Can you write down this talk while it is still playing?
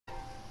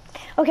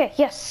Okay,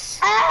 yes.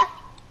 Ah!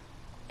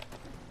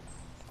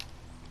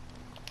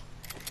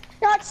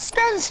 No,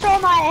 screw the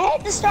storm. I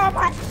hate the storm.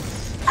 Ah!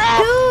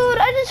 Dude,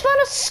 I just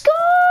found a scar!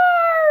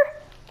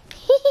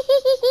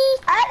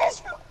 I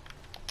just...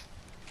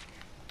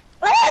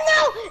 Oh,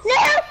 no!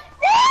 No!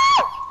 No!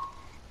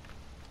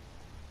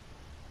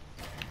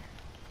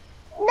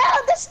 No,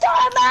 the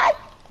storm!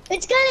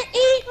 It's gonna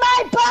eat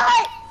my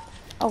butt!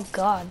 Oh,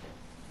 God.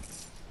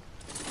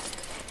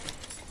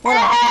 What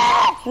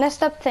a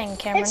messed up thing,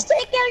 Cameron. It's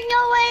taking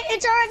away,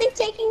 it's already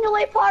taking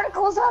away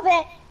particles of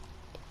it.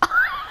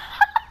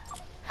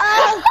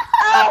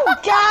 Oh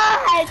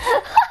God!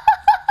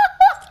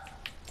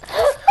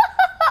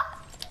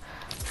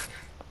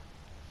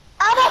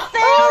 I'm a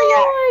failure!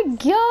 Oh my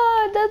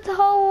God, that's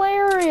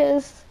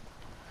hilarious.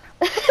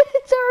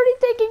 It's already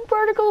taking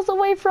particles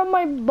away from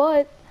my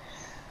butt.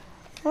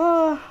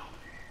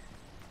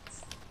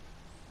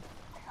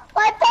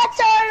 My butts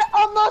are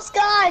almost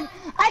gone.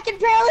 I can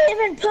barely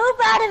even poop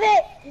out of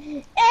it.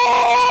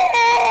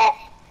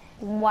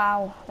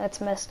 Wow,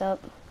 that's messed up.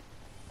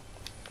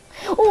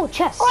 Oh,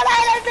 chest. Hold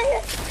on,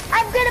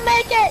 I'm gonna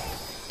make it.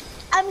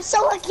 I'm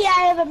so lucky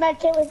I have a med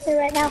kit with me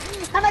right now.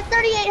 I'm at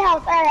 38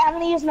 health. All right, I'm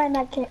gonna use my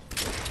med kit.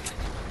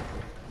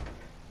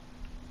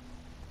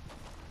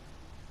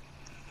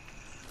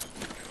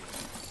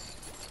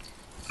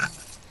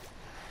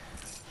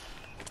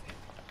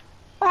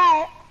 All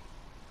right.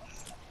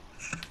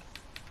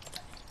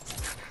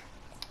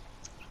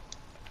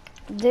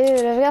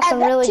 Dude, I've got some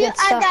really good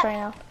stuff right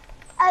now.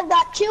 I've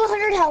got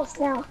 200 health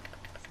now.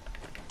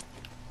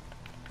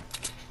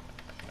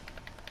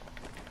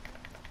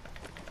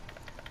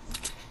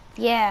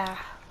 Yeah,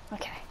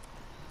 okay.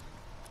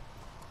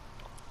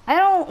 I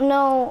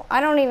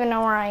don't even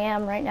know where I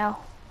am right now.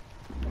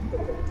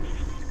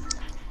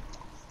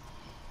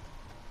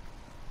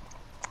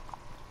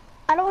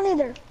 I don't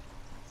either.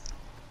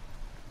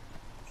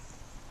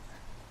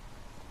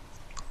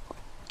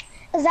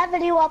 Is that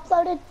video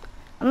uploaded?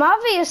 I'm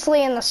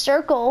obviously in the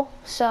circle,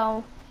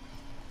 so.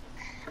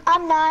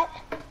 I'm not.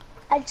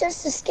 I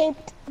just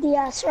escaped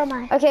the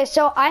semi. Okay,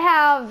 so I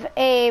have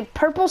a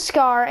purple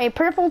scar, a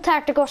purple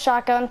tactical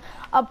shotgun,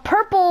 a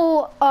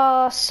purple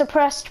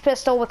suppressed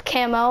pistol with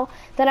camo.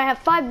 Then I have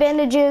 5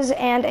 bandages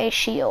and a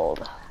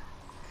shield.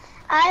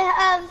 I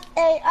have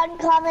a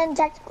uncommon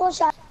tactical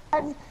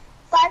shotgun,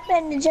 5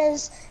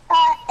 bandages,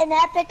 an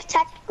epic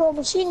tactical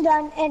machine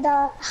gun, and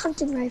a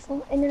hunting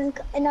rifle, and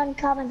an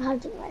uncommon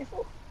hunting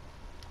rifle.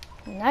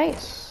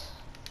 Nice.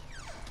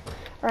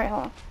 All right,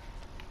 hold on.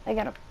 I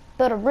gotta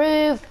build a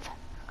roof.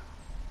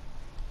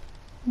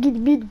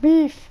 Get big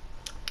beef.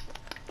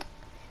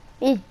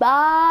 It's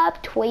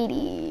Bob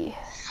Tweedy.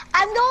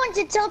 I'm going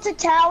to Tilted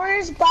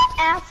Towers, but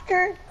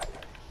after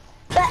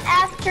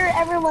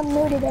everyone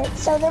looted it,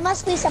 so there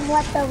must be some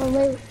leftover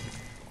loot.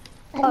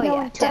 Oh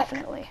yeah,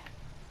 definitely.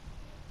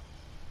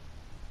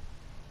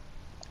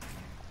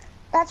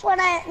 That's when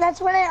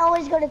I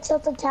always go to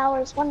Tilted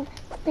Towers,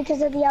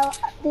 because of the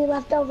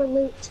leftover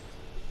loot.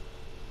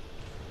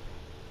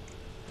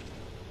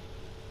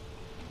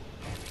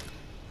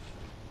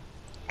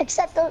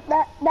 Except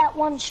that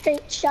one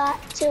straight shot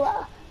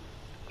to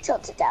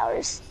Tilted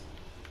Towers.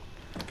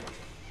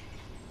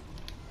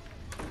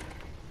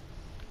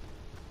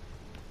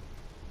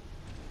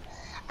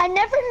 I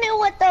never knew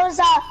what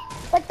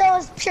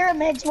those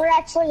pyramids were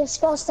actually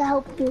supposed to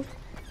help you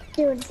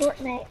do in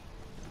Fortnite.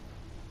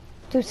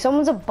 Dude,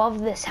 someone's above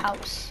this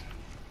house.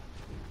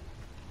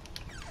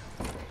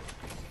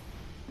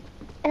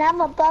 And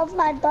I'm above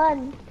my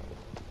bun.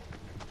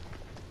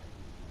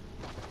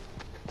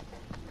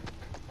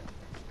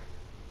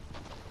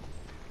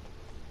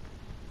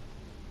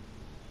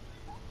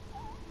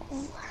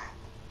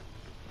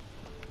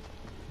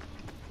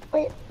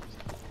 Wait.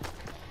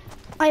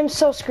 I am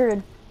so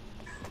screwed.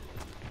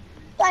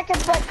 I can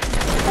put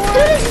 4.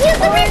 Dude, it's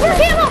using me for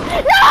camo!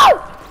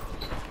 No!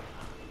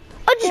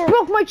 I just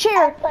broke my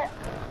chair.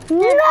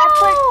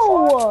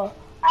 No!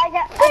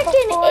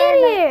 Freaking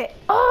idiot!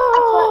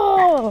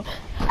 Oh!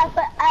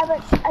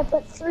 I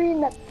put 3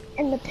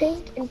 in the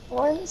pink and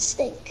 4 in the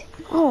stink.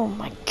 Oh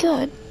my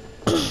God.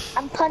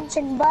 I'm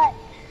punching butt.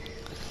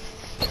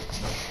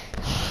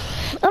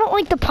 I don't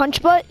like the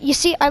punch butt. You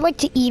see, I like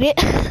to eat it.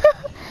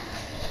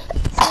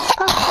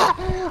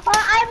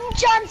 I'm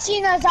John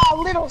Cena's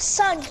little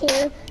son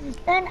here,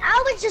 and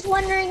I was just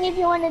wondering if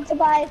you wanted to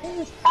buy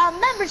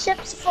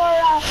memberships for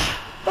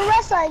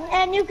wrestling,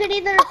 and you could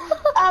either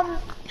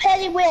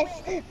pay with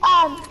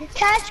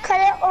cash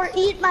credit or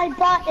eat my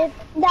butt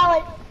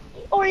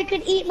or you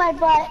could eat my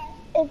butt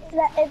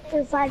if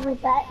you're fine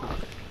with that.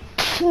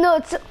 No,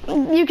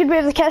 you could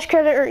pay with cash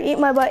credit or eat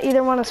my butt.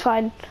 Either one is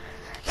fine.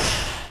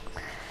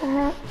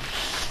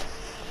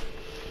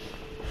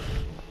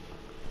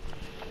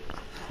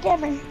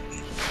 Cameron.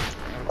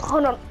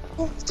 Hold on.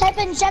 Type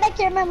in Jedi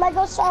Cameron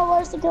Lego Star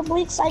Wars The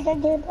Complete Saga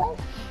Gameplay.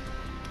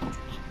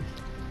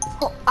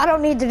 Well, I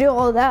don't need to do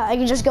all of that. I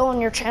can just go on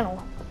your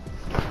channel.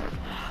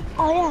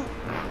 Oh yeah.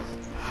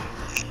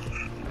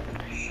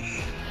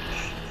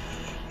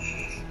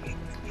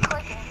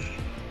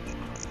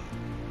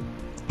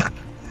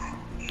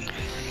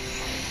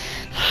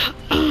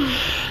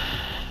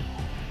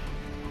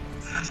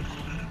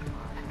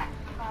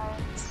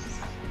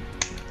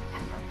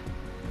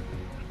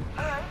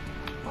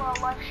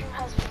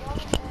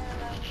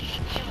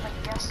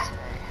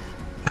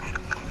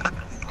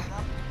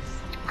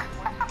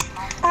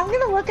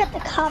 look at the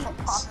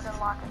comments.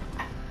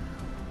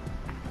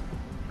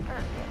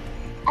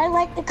 I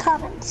like the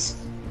comments.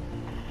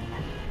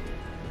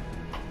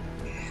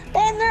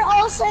 And they're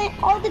all saying,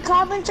 all the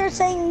comments are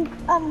saying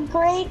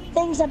great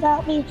things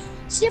about me.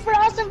 Super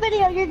awesome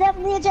video. You're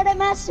definitely a Jedi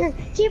Master.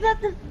 Keep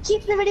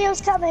the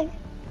videos coming.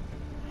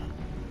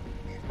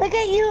 Look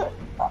at you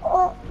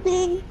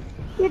being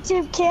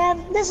YouTube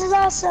Cam. This is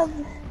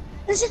awesome.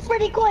 This is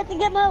pretty cool. I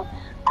think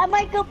I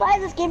might go buy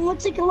this game. It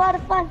looks like a lot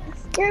of fun.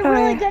 You're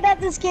really good at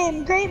this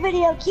game. Great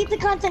video. Keep the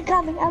content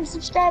coming. I'm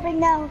subscribing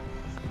now.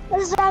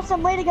 This is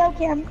awesome. Way to go,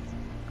 Cam.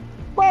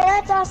 Well,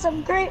 that's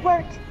awesome. Great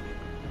work.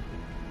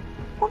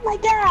 Oh my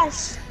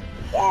gosh.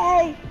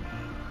 Yay.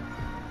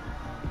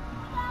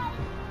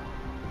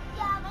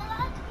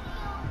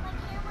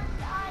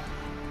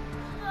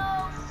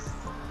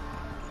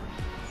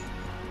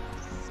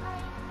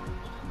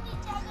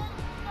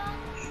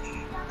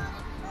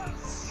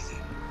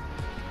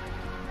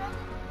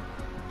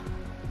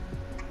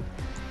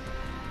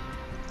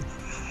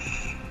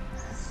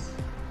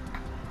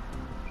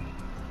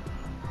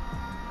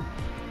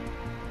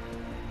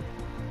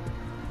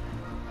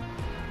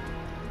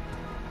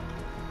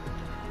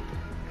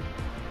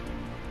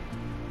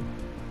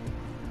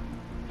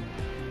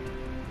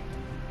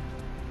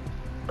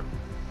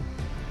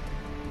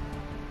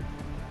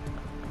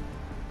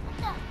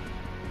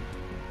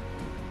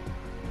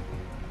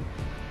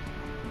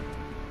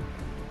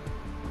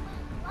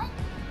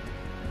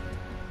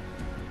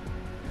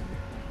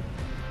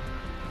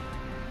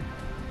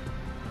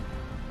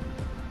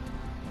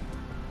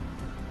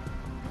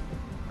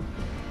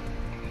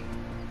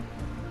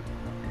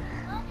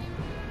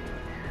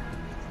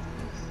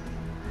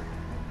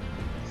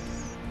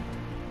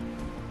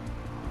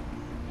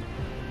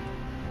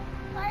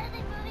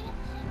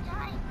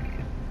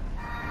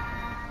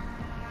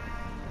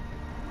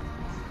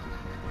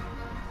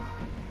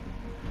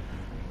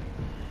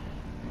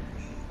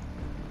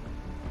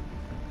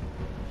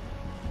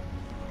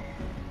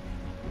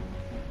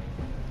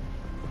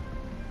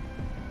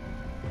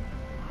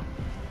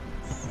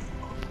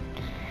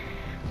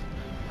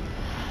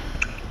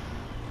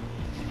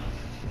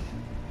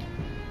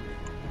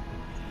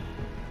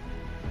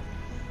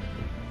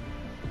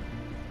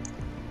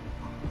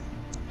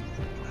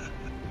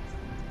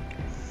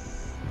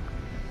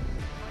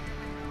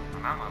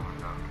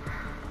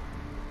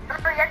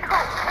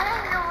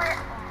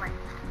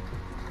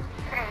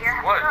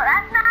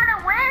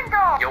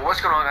 What's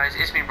going on, guys?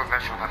 It's me,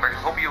 Professional Pepper.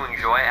 Hope you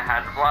enjoy. I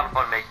had a lot of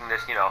fun making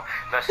this, you know,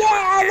 messing with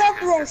I love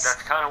kids. this.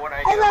 That's kind of what I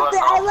do.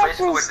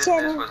 Basically what I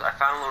did this was I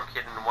found a little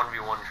kid in the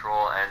 1v1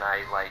 troll, and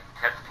I, like,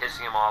 kept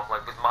pissing him off.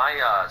 Like, with my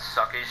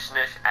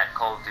suckishness at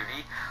Call of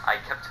Duty, I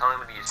kept telling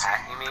him that he was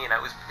hacking me, and I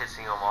was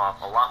pissing him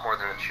off a lot more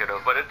than it should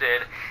have, but it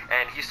did.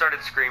 And he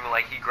started screaming,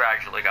 like, he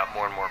gradually got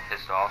more and more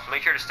pissed off. So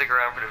make sure to stick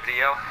around for the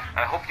video.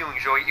 I hope you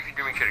enjoy. If you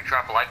do, make sure to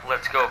drop a like.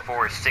 Let's go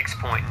for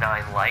 6.9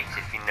 likes,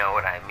 if you know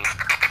what I mean.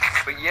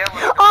 But yeah,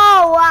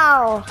 oh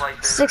wow,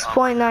 like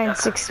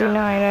 6.969.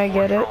 I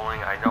get it.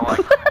 I know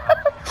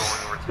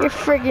You're a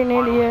friggin'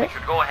 idiot.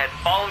 Go ahead,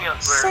 follow me on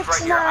Twitter. It's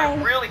right here.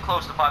 I'm really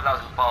close to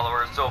 5,000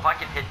 followers, so if I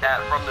can hit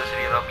that from this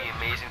video, that'll be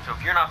amazing. So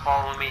if you're not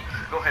following me,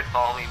 go ahead,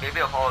 follow me.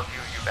 Maybe I'll follow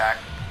you back.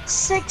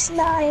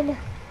 6'9".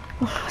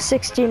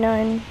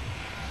 69.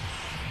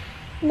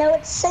 No,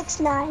 it's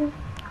 6'9".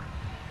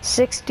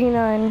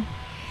 69.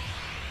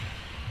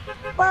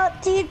 Well,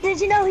 did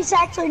you know he's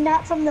actually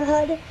not from the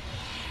hood?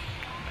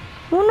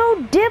 Well,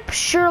 no dip,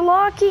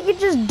 Sherlock. He could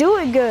just do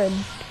it good.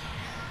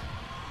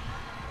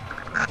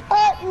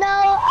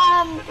 No,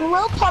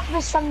 Lil Pup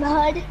is from the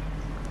hood.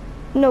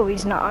 No,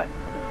 he's not.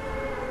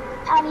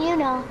 How do you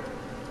know?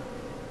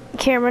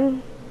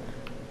 Cameron.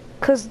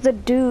 Cause the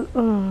dude.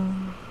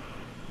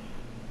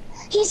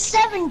 He's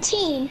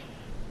 17.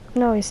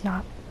 No, he's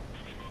not.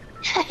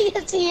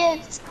 Yes, he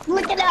is.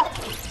 Look it up.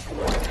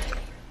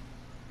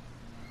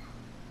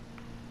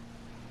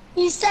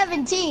 He's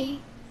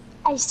 17.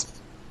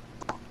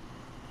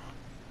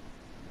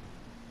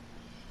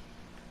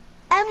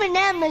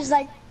 Eminem is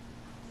like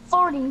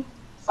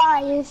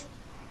 45.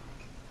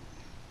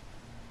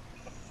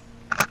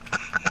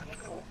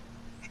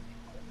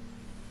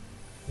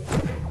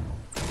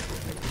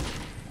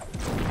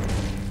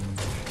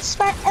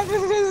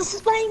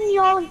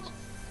 Spaniel.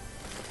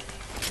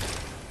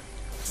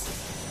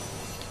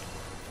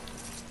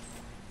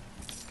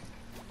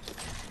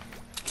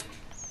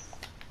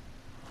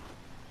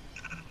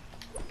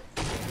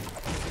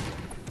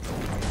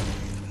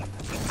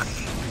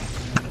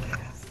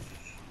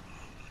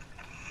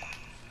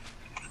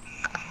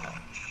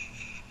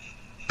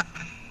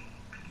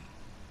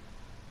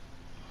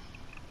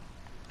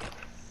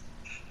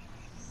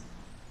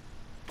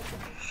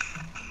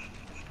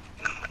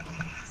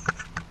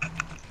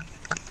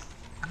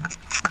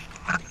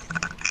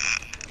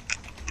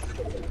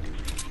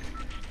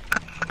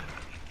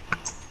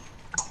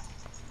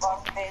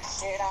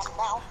 shit, I'm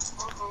out.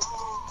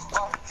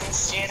 Fuck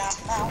this shit,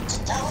 I'm out.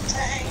 Don't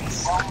take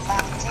on my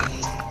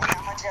team.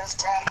 I'ma just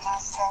grab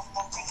myself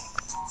a beat.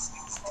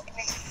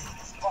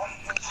 Fuck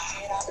this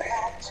shit, I'm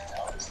out.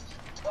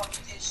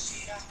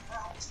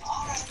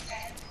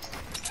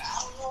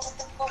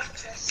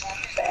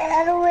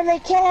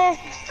 care.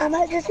 I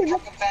might just be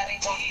looking.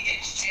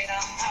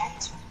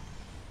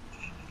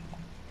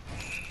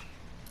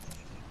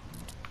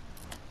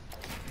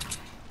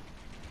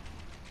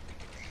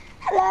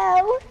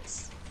 Hello.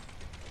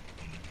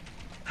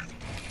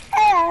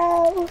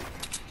 Hello.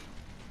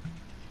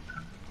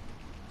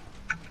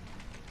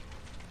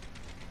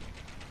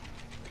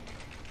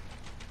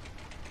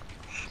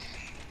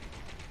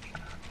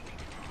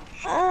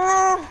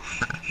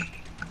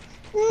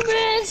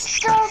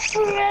 Mr.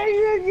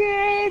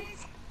 President.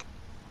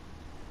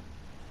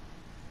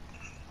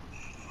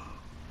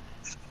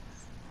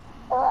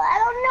 I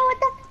don't know what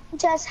the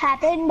just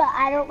happened, but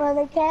I don't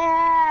really care.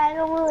 I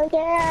don't really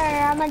care.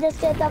 I'm gonna just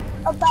get the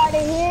up out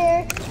of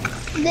here.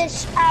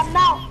 This I'm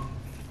out.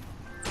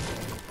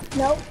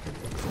 Nope.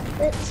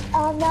 It's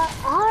not.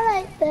 All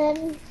right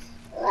then.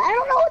 I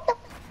don't know what the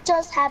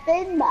just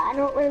happened, but I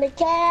don't really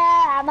care.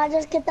 I'm gonna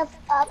just get the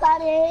up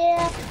out of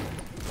here.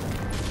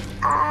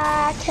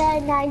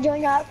 Can I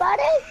join your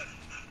party?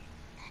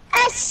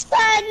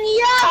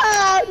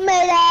 Espanol,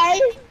 mayday.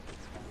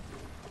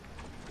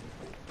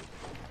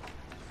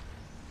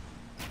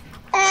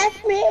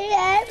 Ask me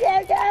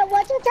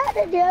what you're trying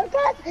to do,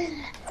 cause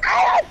I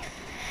don't.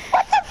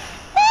 What the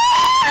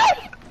fuck?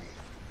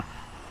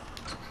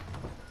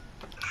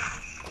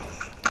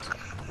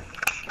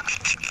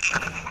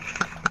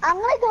 I'm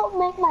gonna go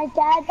make my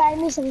dad buy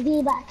me some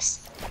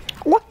V-Bucks.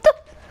 What the?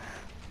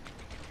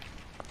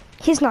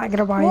 He's not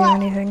gonna buy you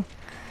anything.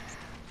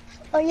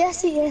 Oh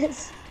yes, he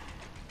is.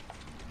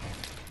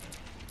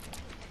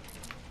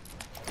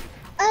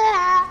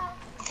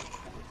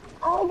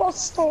 I'll go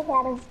stare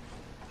at him.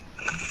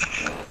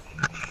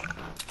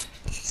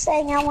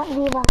 Saying I want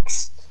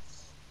V-Bucks.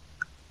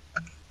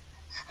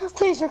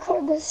 Please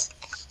record this.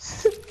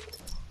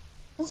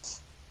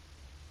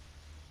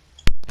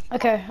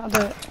 Okay, I'll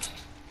do it.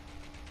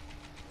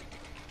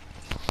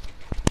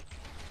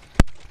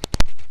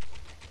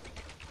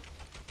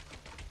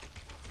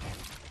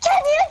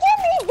 Can you give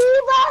me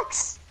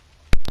V-Bucks?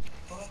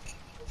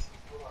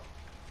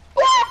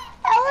 Yeah,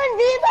 I want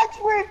V-Bucks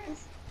for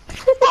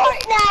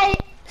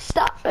Fortnite.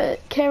 Stop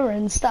it,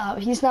 Cameron, stop.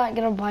 He's not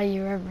gonna buy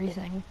you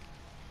everything.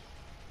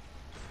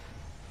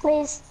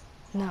 Please.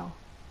 No.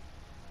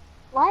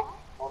 What?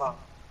 Hold on.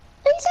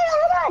 He said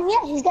hold on.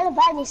 Yeah, he's gonna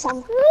buy me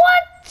some.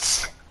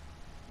 What?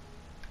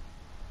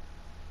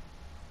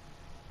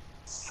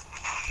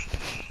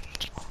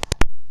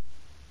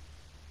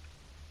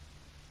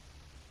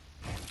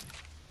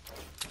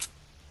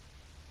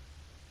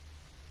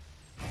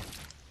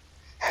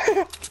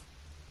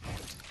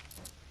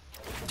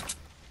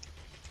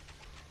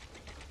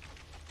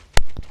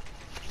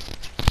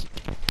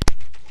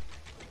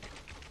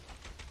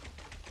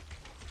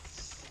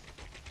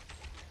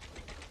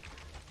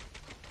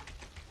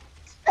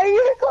 Are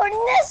you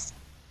recording this?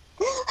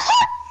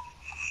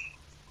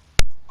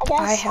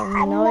 I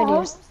have no idea.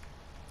 Host.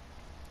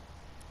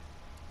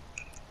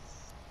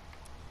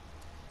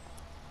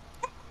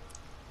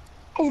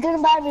 He's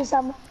gonna buy me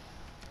some.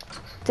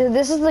 Dude,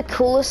 this is the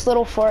coolest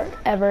little fort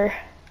ever.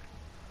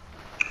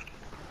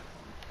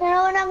 You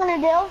know what I'm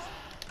gonna do?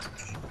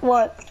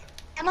 What?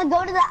 I'm gonna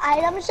go to the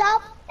item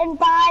shop and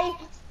buy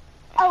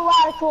a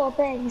lot of cool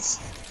things.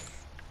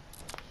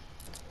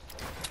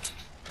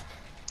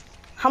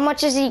 How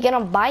much is he gonna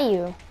buy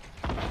you?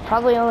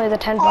 Probably only the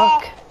 10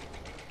 buck.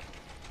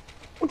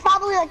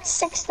 Probably like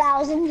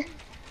 6,000.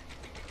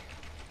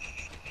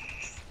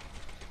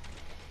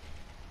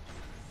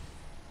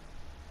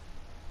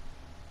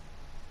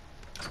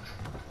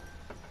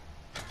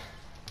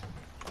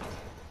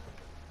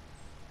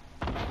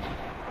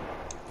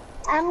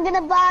 I'm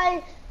gonna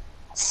buy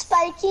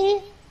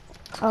Spiky.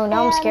 Oh,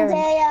 now I'm scared.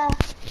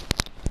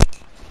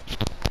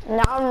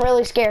 Now I'm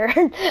really scared.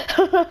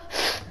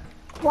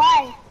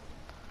 Why?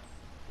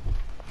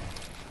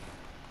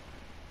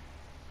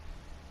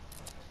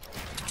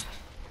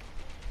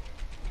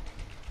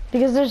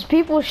 Because there's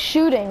people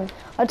shooting.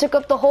 I took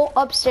up the whole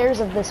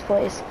upstairs of this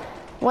place.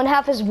 One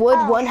half is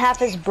wood, one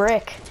half is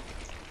brick.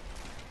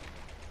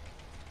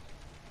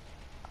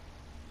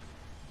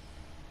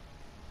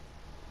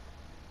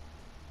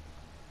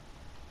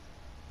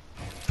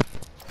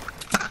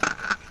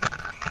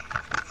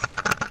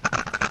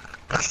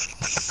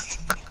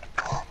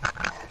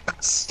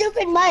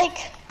 Stupid Mike.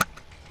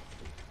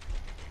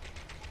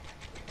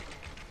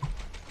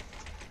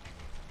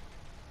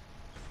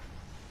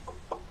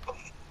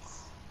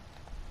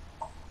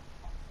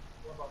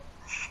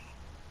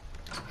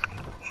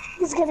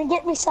 He's gonna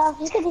get me some.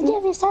 He's gonna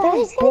get me some.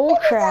 That's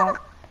bullcrap.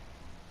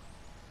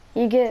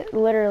 You get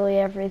literally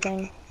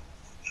everything.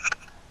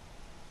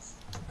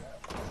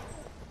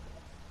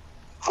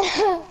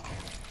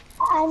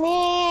 I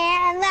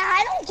mean,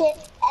 I don't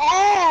get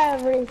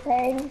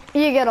everything.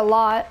 You get a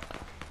lot.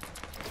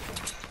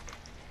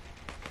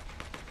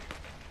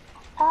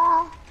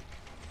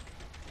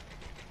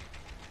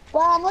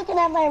 Well, I'm looking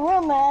at my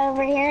room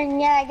over here, and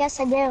yeah, I guess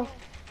I do.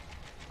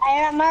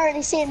 I'm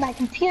already seeing my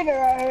computer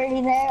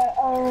already there,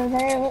 over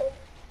there.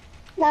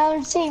 Now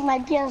I'm seeing my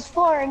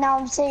PS4, and now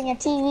I'm seeing a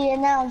TV,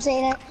 and now I'm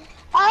seeing it.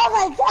 Oh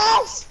my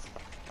gosh!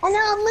 I know,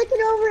 I'm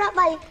looking over at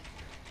my...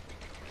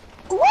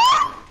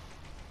 What?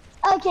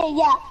 Okay,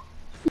 yeah.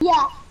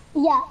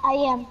 Yeah, I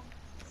am.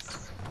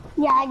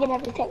 Yeah, I get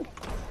everything.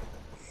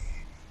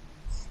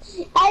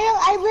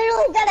 I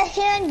literally got a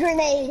hand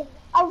grenade.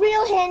 A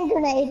real hand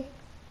grenade.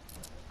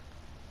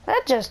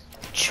 That just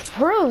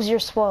proves you're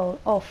swole.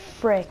 Oh,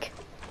 frick.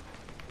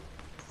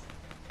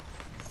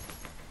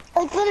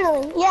 Like,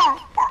 literally, yeah.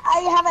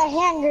 I have a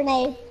hand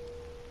grenade.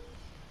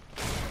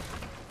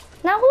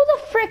 Now, who the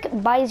frick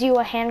buys you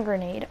a hand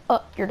grenade?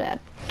 Oh, your dad.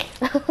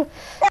 Yeah,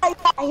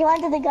 he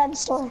went to the gun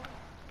store.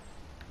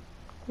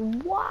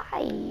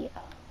 Why?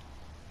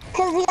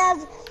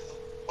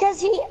 Because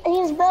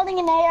he's building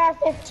an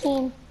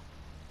AR-15.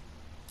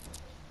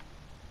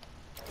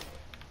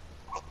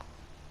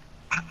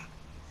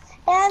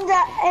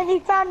 And he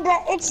found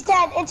that it's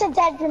dead. It's a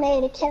dead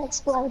grenade. It can't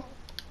explode.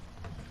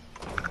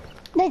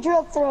 They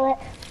drilled through it.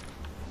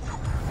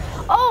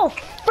 Oh,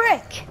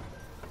 frick!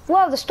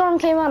 Wow, the storm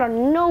came out of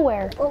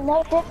nowhere. Well,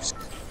 no dips.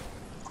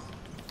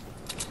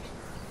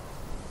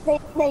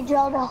 They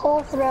drilled a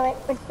hole through it,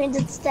 which means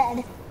it's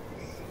dead.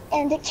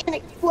 And it can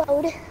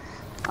explode.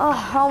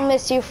 Oh, I'll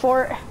miss you,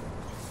 Fort.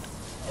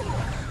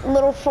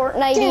 Little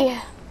Fortnite. Dude,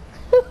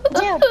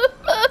 did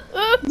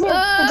you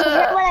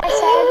hear what I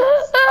said?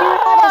 Do you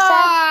hear what I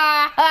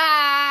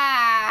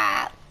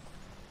said?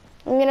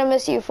 I'm gonna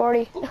miss you,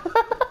 40.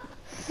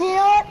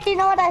 Do you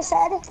know what I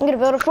said? I'm gonna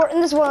build a fort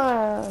in this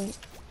one.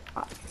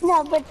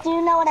 No, but do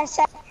you know what I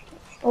said?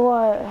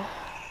 What?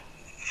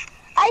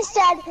 I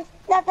said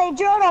that they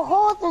drilled a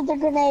hole through the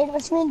grenade,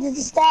 which means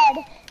it's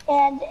dead,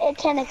 and it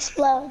can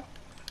explode.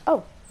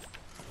 Oh.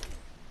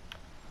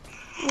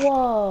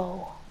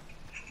 Whoa.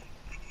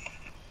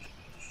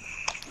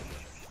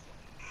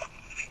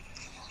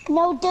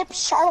 No dip,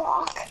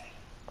 Sherlock.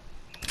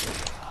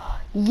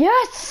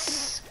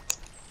 Yes!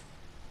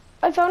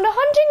 I found a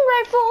hunting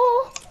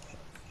rifle.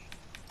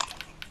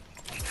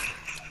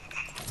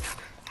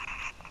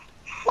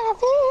 My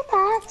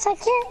V-Bucks, I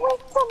can't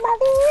wait for my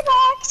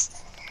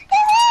V-Bucks.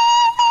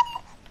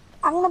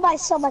 I'm gonna buy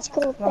so much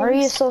cool things. Why are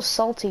you so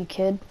salty,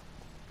 kid?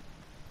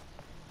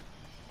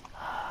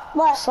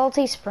 What?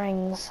 Salty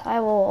Springs, I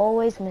will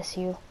always miss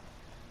you.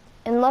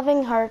 In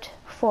loving heart,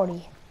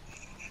 40.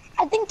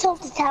 I think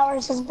Tilted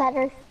Towers is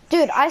better.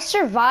 Dude, I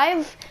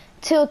survived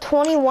till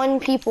 21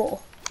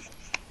 people.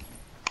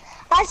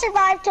 I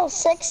survived till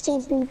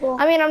 16 people.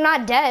 I mean, I'm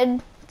not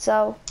dead,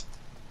 so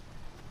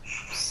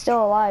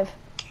still alive.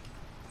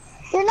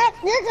 You're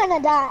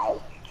gonna die.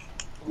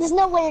 There's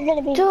no way you're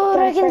gonna be. Dude,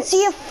 I can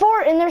see a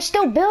fort and they're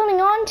still building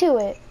onto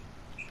it.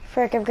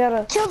 Frick, I've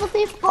gotta Kill the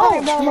people.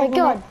 Oh my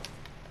god.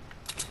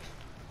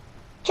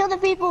 Kill the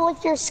people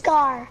with your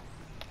scar.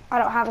 I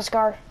don't have a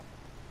scar.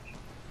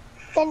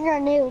 Then you're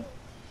a noob.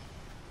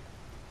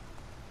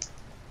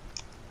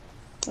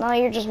 No,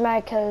 you're just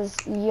mad because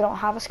you don't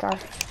have a scar.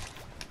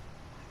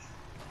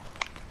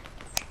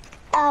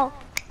 Oh,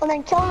 well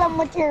then kill them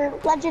with your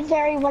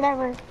legendary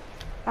whatever.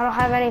 I don't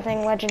have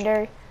anything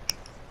legendary.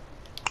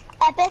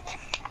 Epic.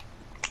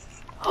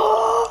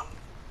 Oh,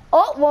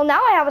 well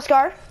now I have a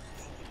scar.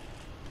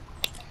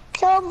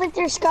 Kill them with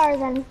your scar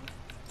then.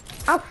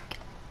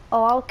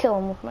 I'll kill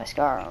him with my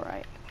scar,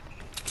 alright.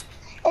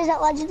 Is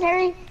that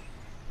legendary?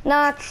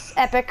 Nah, it's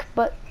epic,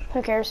 but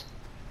who cares?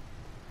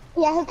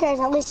 Yeah, who cares?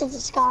 At least it's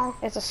a scar.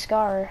 It's a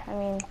scar. I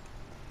mean,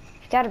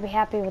 you gotta be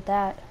happy with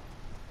that.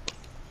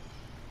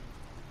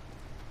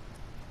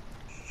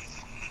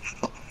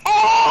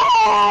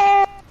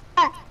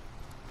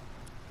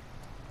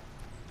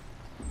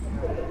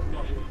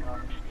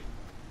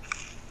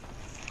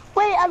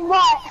 Wait, on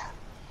what?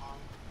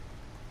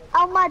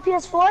 On my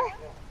PS4?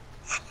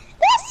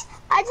 Yes!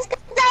 I just got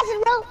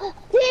 1,000 real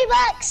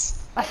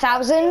V-Bucks!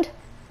 1,000?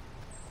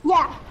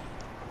 Yeah.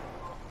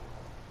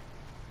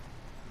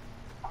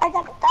 I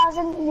got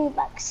 1,000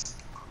 V-Bucks.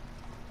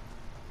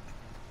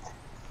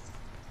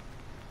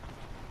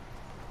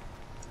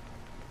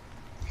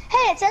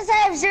 Hey, it says I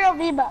have 0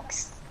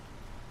 V-Bucks.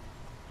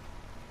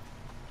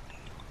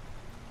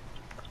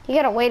 You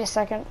gotta wait a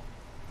second.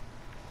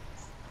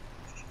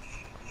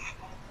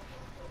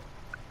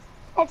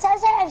 It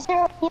says I have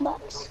 0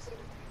 V-Bucks.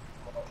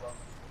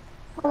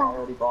 I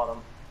already bought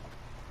them.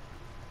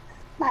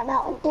 My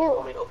Mountain Dew.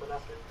 Want me to open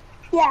that?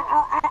 Yeah,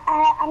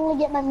 I'm gonna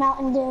get my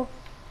Mountain Dew.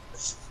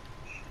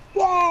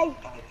 Yay!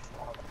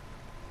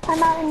 My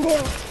Mountain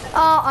Dew.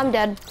 Oh, I'm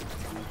dead.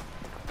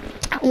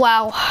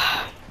 Wow.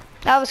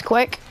 That was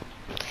quick.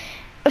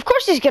 Of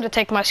course he's gonna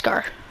take my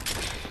scar.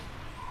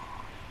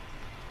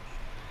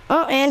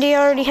 Oh, Andy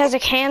already has a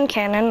hand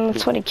cannon.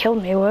 That's what he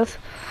killed me with.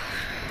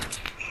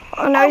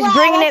 Oh, now he's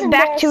bringing it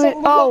back to it.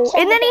 Oh,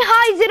 and then he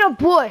hides in a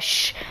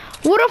bush.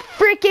 What a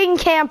freaking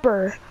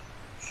camper.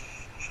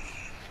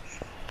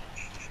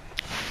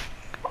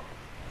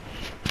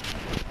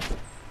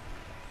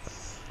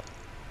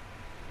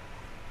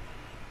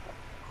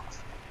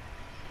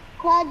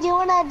 Well, do you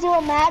wanna do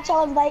a match?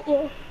 I'll invite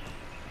you.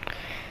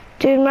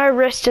 Dude, my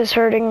wrist is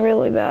hurting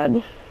really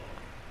bad.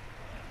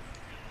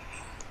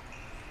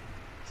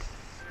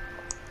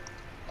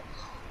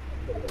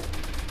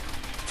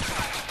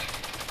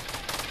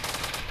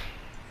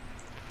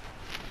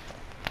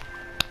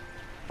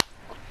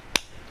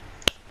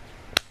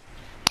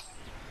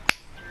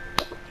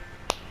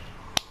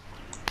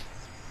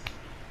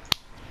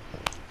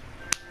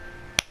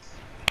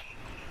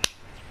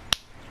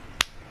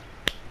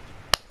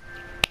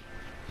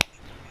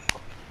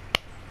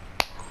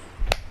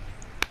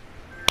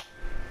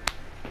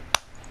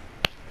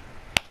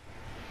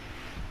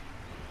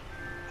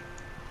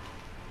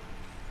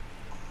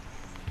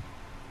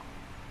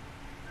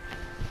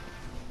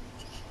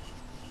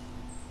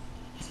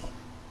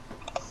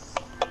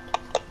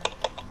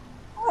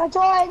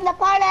 join the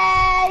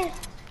party.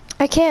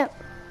 I can't.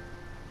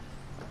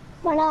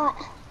 Why not?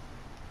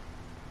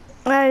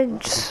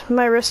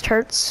 My wrist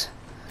hurts,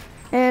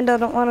 and I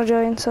don't want to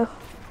join. So.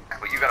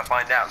 But you gotta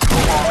find out. Go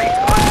follow me.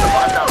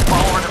 Find out.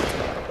 Follow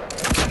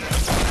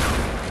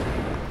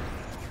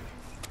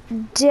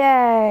him.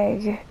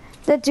 Dag.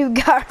 That dude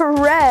got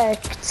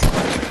wrecked.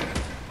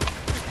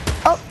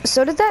 Oh,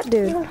 so did that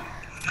dude.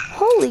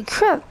 Holy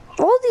crap.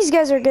 All these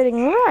guys are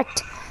getting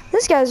wrecked.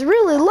 This guy's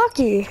really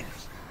lucky.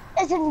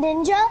 Is it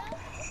Ninja?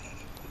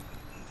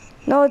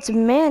 No, it's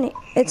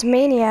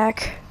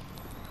Maniac.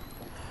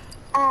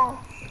 Oh.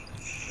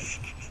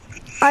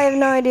 I have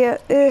no idea.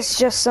 It's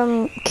just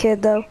some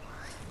kid though.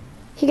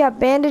 He got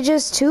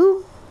bandages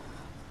too.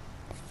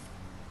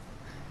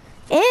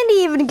 And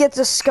he even gets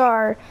a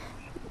scar.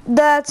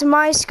 That's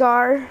my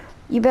scar.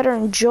 You better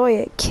enjoy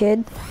it,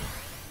 kid.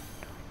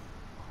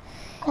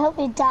 I hope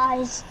he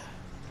dies.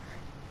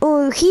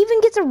 Oh, he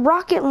even gets a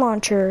rocket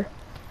launcher.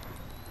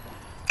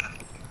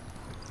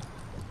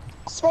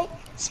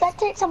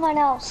 Spectate someone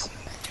else.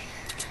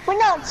 Well,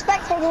 no,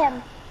 spectate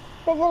him.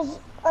 Because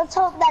let's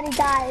hope that he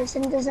dies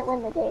and doesn't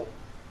win the game.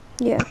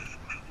 Yeah.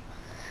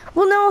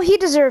 Well, no, he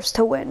deserves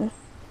to win.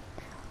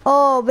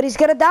 Oh, but he's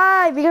gonna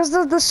die because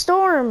of the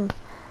storm.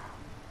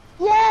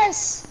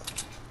 Yes!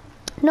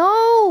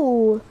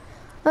 No!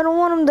 I don't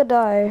want him to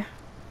die.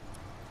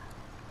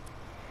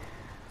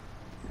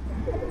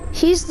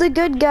 He's the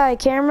good guy,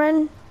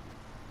 Cameron.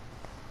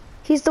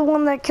 He's the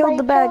one that killed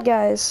the bad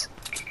guys.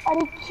 But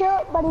he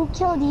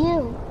killed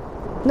you.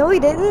 No, he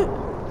didn't.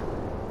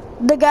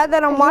 The guy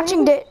that I'm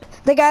watching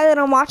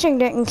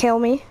didn't kill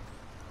me.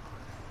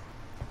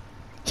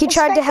 He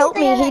tried to help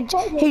me.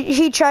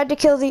 He tried to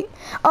kill the.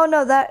 Oh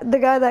no, the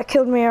guy that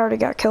killed me already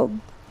got killed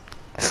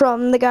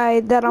from the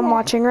guy that I'm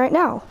watching right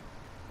now.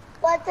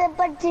 But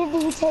did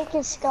he take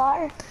his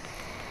scar?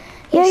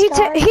 Yeah,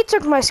 he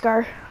took my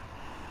scar.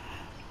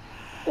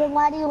 Then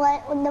why do you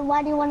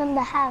want him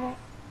to have it?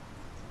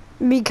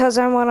 Because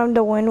I want him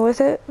to win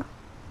with it.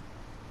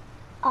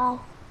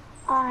 Oh,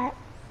 alright.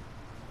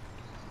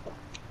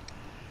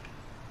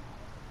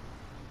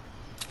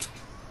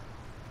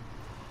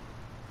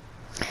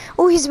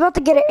 Oh, he's about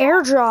to get an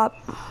airdrop.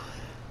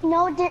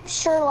 No dip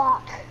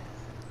Sherlock.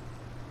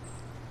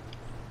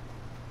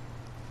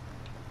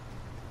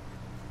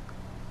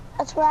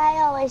 That's what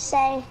I always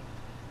say.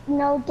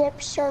 No dip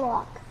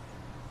Sherlock.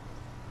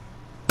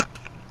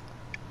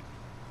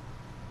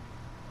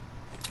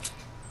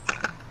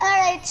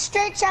 Alright,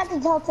 straight shot to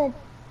Tilted.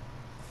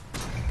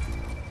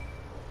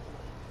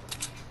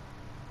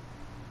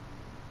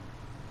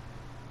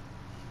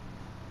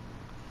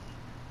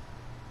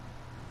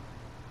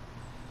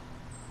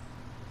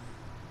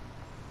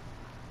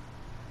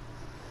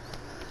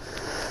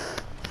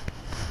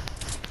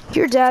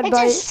 Your dad It's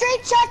a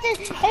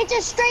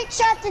straight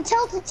shot to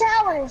Tilted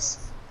Towers.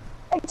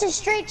 It's a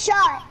straight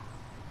shot.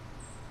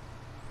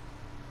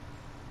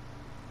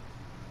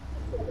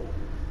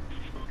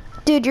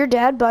 Dude, your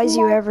dad buys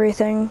you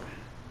everything.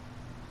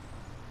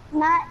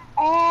 Not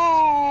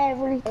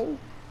everything.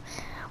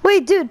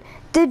 Wait, dude,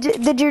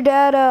 did your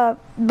dad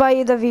buy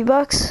you the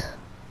V-Bucks?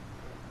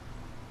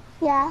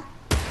 Yeah.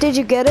 Did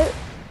you get it?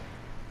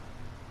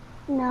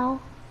 No.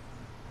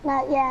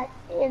 Not yet.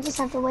 You just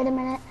have to wait a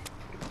minute.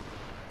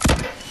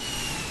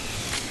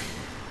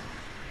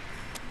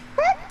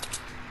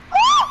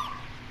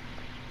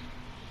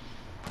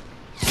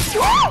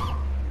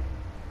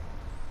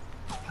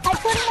 I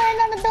couldn't land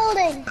on the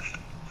building.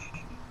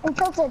 I'm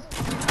tilted.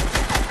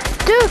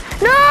 Dude,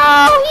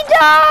 no, he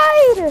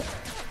died!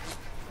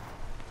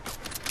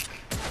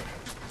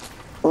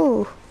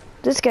 Ooh,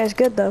 this guy's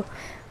good though.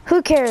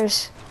 Who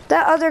cares?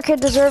 That other kid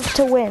deserved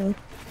to win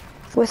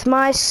with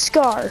my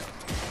scar.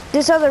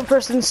 This other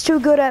person's too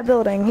good at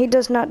building. He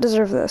does not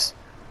deserve this.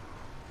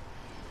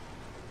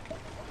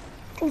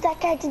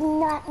 That guy did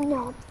not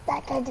know.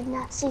 That guy did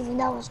not see me.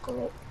 That was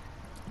great.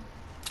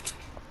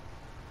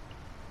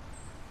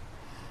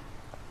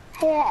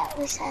 Yeah, at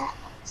least I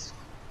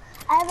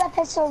have a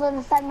pistol to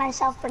defend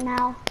myself for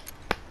now.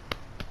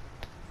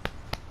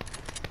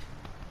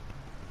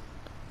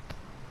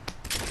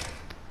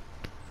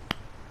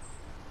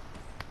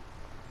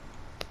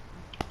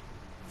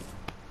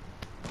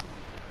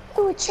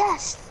 Ooh, a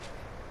chest.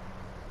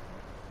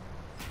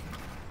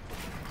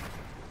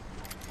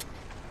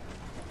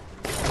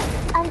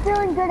 I'm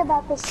feeling good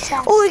about this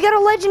chest. Oh, we got a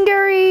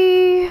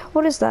legendary.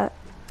 What is that?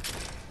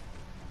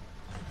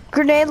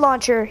 Grenade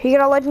launcher. He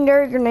got a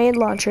legendary grenade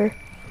launcher.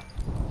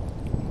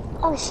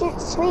 Oh shoot,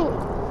 sweet.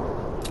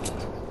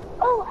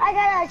 Oh, I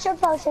got a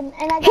chip potion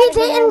and I got He a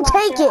grenade didn't launcher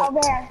take it.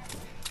 out there.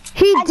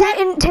 He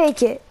didn't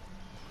take it.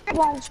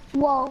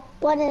 Whoa,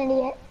 what an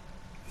idiot.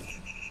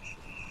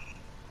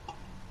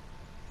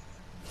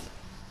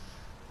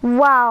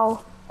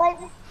 Wow. But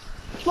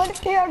what if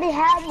he already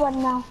had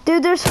one though?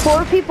 Dude, there's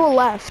 4 people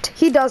left.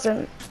 He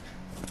doesn't.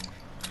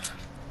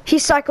 He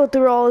cycled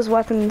through all his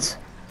weapons.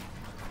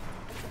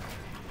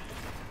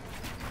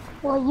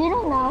 Well, you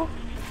don't know.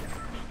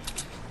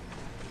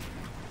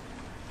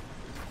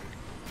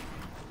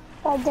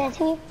 Or did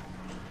he?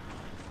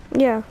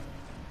 Yeah.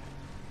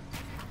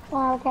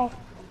 Oh, okay.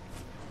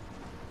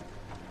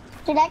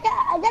 Dude, I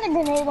got a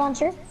grenade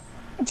launcher.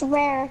 It's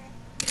rare.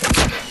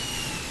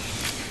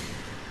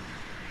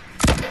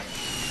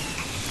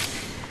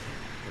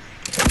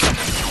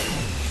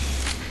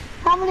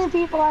 How many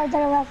people are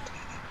there left?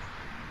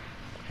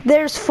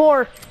 There's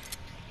 4.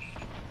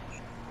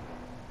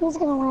 Who's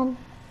gonna win?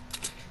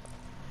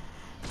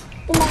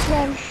 Who might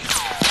win?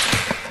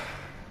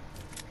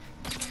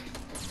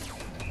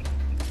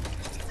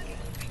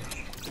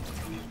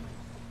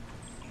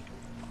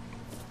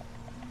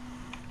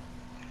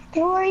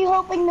 Who are you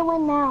hoping to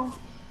win now?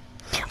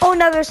 Oh,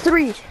 no, there's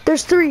 3.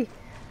 There's 3.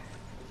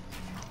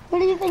 Who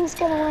do you think's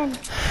gonna win?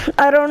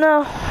 I don't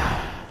know.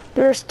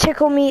 There's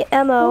Tickle Me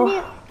Emo.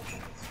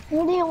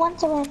 Who do you want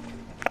to win?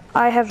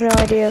 I have no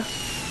idea.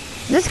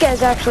 This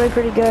guy's actually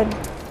pretty good.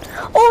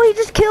 Oh, he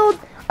just killed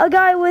a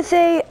guy with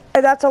a...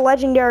 That's a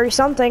legendary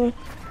something.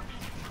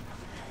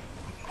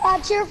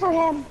 Cheer for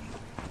him.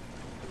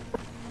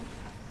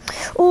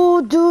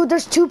 Oh, dude,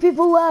 there's 2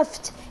 people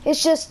left.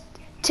 It's just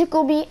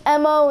Tickle Me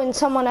Emo and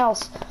someone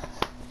else.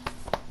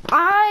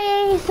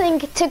 I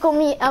think Tickle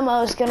Me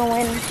Emo is gonna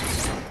win.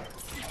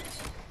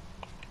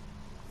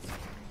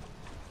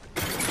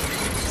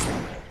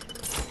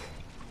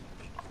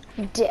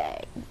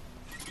 Dang.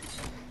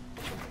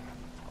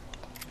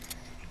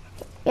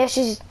 Yeah,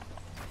 she's...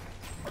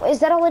 Is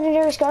that a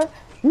legendary scar?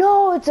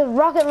 No, it's a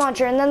rocket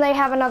launcher, and then they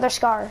have another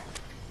scar.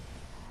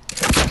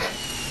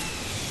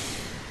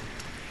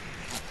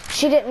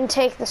 She didn't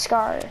take the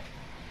scar.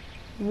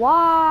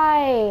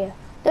 Why?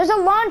 There's a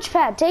launch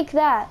pad. Take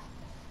that.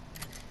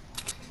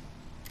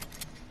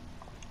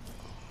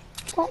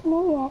 What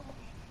me yet?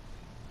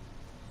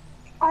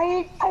 Are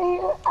you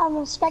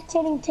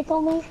spectating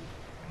Tickle Me?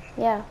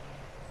 Yeah.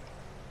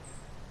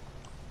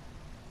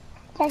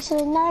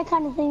 Actually, now I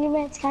kind of think of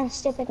it, it's kind of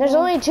stupid. There's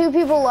only 2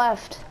 people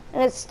left,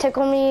 and it's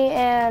Tickle Me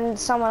and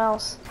someone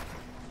else.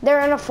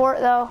 They're in a fort,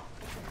 though.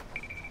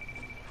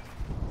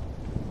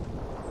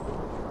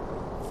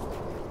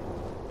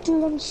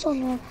 Dude, I'm so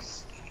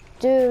nervous.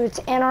 Dude, it's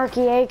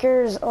Anarchy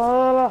Acres.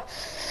 Oh.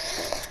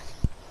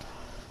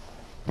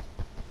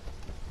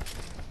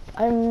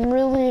 I'm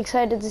really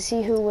excited to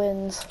see who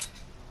wins.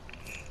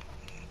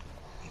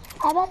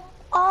 I bet.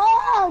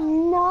 Oh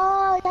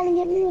no! You're gonna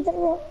get me with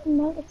the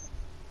notice.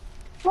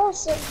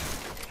 Closer.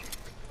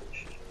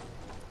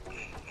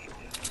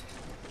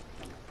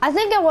 I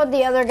think I want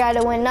the other guy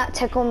to win, not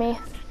Tickle Me.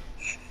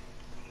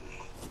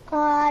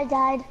 I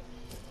died.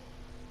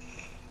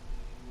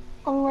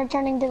 I'm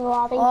returning to the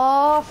lobby.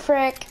 Oh,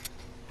 frick.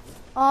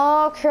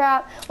 Oh,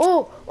 crap.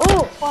 Oh,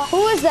 oh,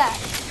 who is that?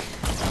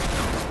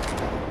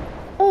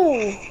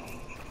 Oh.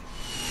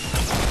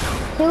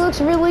 He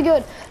looks really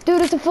good.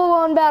 Dude, it's a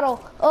full-on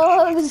battle.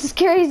 Oh, this is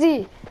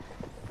crazy.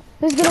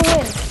 Who's gonna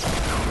win?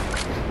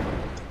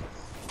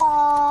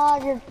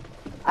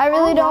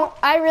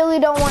 I really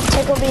don't want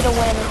Tickle Me to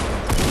win.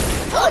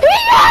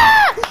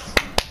 Yeah!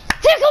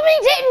 Tickle Me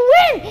didn't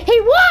win!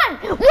 He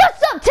won!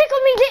 What's up?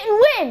 Tickle Me didn't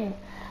win!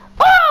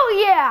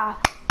 Oh yeah!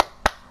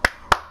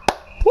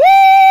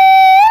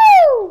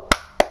 Woo!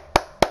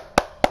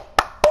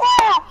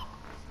 Yeah!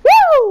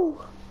 Woo!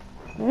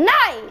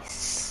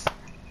 Nice!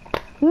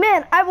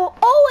 Man, I will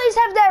always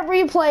have that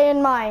replay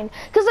in mind.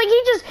 Cause like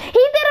he did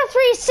a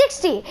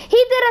 360.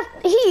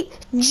 He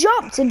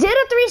jumped, did a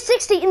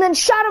 360, and then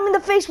shot him in the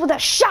face with a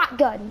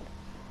shotgun.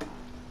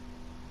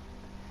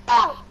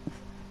 Oh.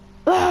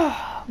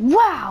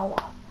 Wow.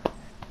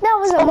 That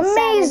was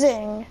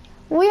amazing.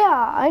 Well,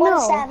 yeah, I know. What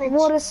a savage.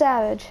 What a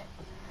savage.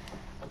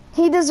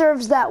 He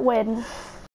deserves that win.